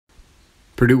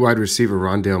Purdue wide receiver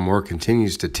Rondale Moore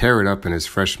continues to tear it up in his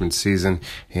freshman season,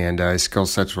 and his skill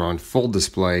sets were on full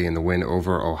display in the win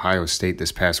over Ohio State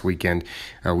this past weekend.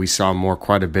 We saw Moore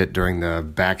quite a bit during the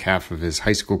back half of his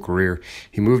high school career.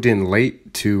 He moved in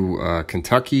late to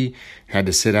Kentucky, had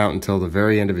to sit out until the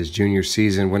very end of his junior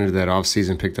season, went into that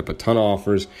offseason, picked up a ton of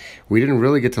offers. We didn't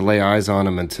really get to lay eyes on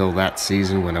him until that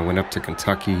season when I went up to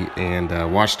Kentucky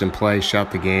and watched him play,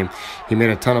 shot the game. He made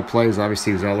a ton of plays.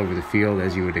 Obviously, he was all over the field,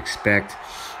 as you would expect.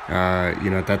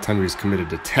 At that time he was committed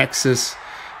to Texas,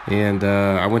 and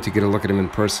I went to get a look at him in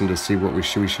person to see what we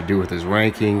should do with his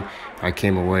ranking. I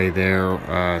came away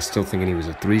there still thinking he was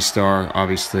a 3-star.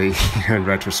 Obviously, in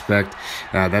retrospect,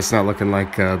 that's not looking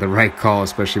like the right call,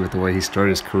 especially with the way he started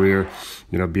his career,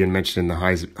 being mentioned in the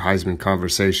Heisman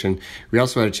conversation. We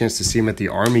also had a chance to see him at the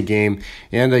Army game,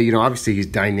 and obviously he's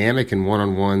dynamic in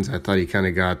one-on-ones. I thought he kind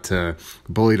of got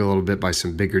bullied a little bit by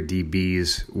some bigger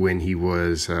DBs when he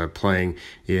was playing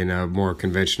in a more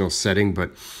conventional setting,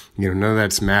 but none of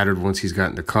that's mattered once he's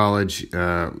gotten to college.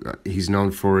 He's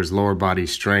known for his lower body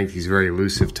strength. He's very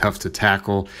elusive, tough to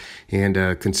tackle, and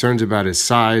concerns about his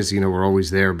size, were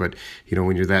always there. But,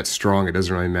 when you're that strong, it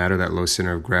doesn't really matter. That low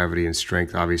center of gravity and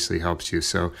strength obviously helps you.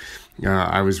 So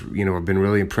I've been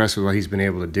really impressed with what he's been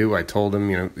able to do. I told him,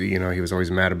 he was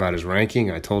always mad about his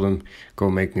ranking. I told him, go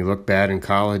make me look bad in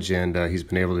college, and he's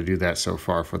been able to do that so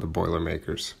far for the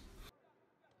Boilermakers.